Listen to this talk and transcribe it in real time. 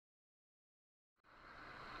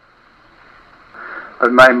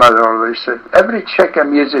But my mother always said, every Czech a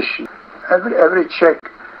musician, every Czech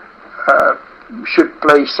should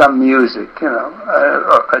play some music, you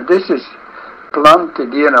know. This is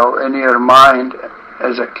planted, you know, in your mind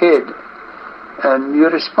as a kid, and you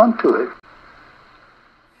respond to it.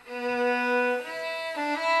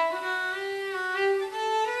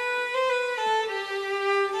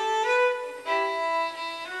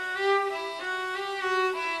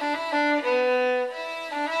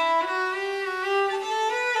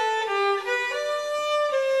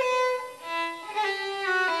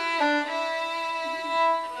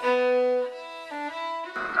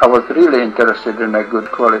 I was really interested in a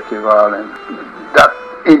good quality violin. That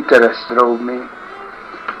interest drove me,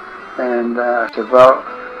 and I said, well,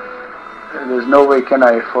 there's no way can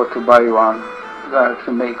I afford to buy one, I have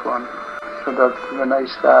to make one. So that's when I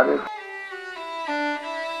started.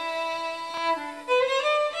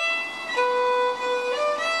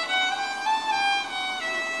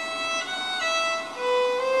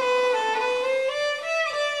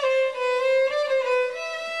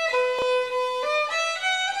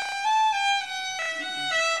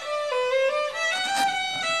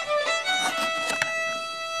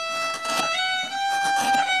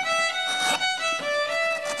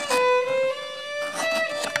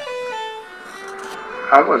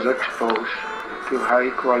 I was exposed to high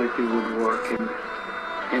quality woodwork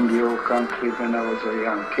in the old country when I was a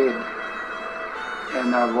young kid,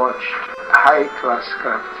 and I watched high class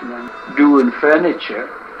craftsmen doing furniture,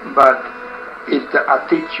 but it's the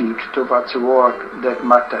attitude towards work that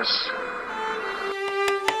matters.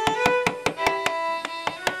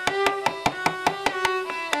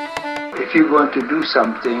 If you're going to do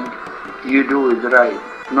something, you do it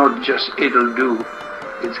right, not just it'll do.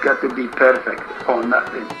 It's got to be perfect or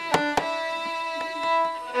nothing.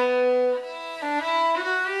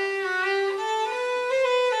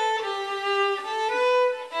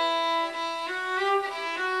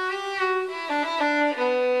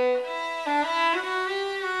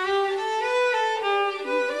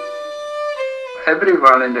 Every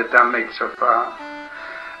violin that I made so far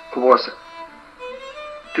was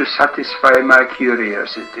to satisfy my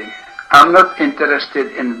curiosity. I'm not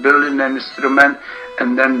interested in building an instrument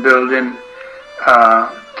and then building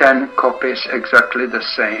 10 copies exactly the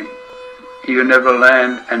same. You never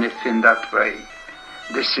learn anything that way.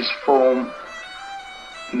 This is for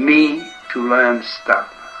me to learn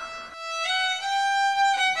stuff.